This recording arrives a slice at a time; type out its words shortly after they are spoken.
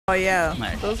Oh yeah,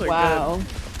 Nice. those are Wow. good.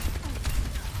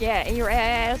 Yeah, in your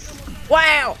ass.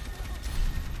 Wow!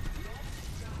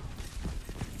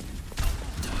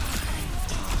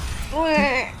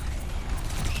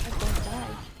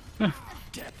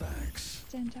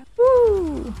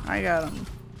 Woo! I got him.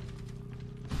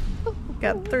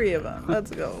 Got 3 of them.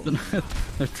 Let's go.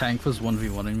 Their tank was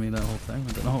 1v1ing me that whole time.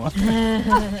 I don't know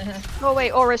why. Oh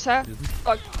wait, Orisa.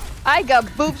 Fuck. I got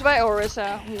booped by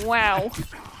Orisa. Wow.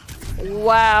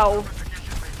 Wow.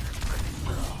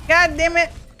 God damn it!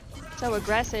 So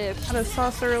aggressive. Had a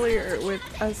sauce earlier with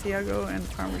Asiago and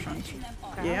Parmesan.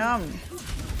 Yum.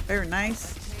 Very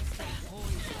nice.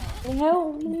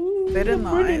 Help me. Very I'm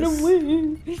running nice.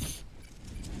 away.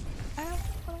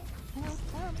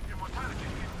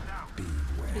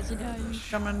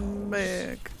 Coming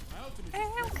back.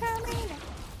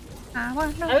 I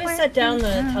always set down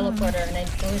the teleporter and I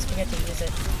always forget to use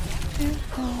it.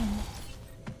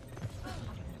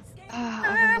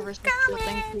 I want to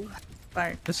thank you.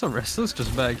 Sorry. This Arista's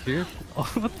just back here. Oh,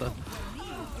 what the?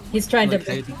 He's trying Like,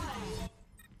 to.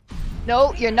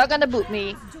 No, you're not gonna boot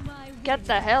me. Get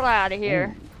the hell out of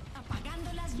here.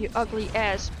 You ugly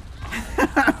ass.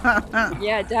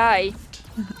 Yeah, die.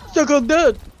 Suck on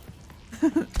that.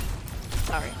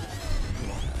 Sorry.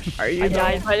 Are you I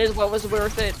died, but it was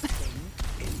worth it.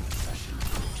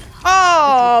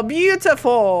 Oh,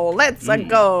 beautiful! Let's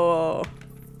go!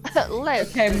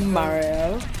 Let's Okay,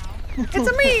 Mario.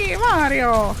 It's me,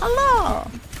 Mario! Hello!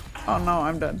 Oh no,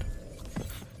 I'm dead.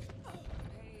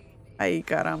 Ay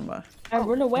caramba. I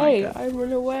run away. God. I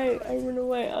run away. I run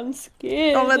away. I'm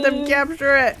scared. Don't let them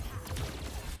capture it!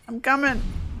 I'm coming!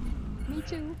 Me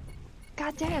too.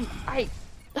 God damn,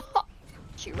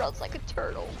 she runs like a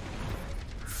turtle.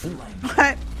 What?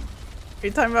 Are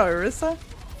you talking about Orisa?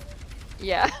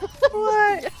 Yeah.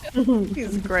 What?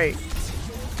 He's great.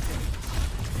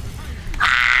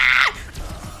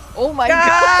 Oh my God,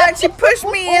 god! she pushed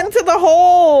me into the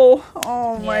hole!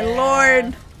 Oh my Yeah.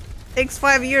 lord. Takes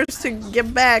 5 years to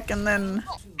get back and then...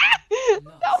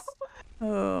 No!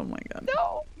 Oh my god.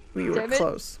 No! We were Damn it.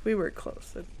 close. We were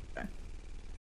close.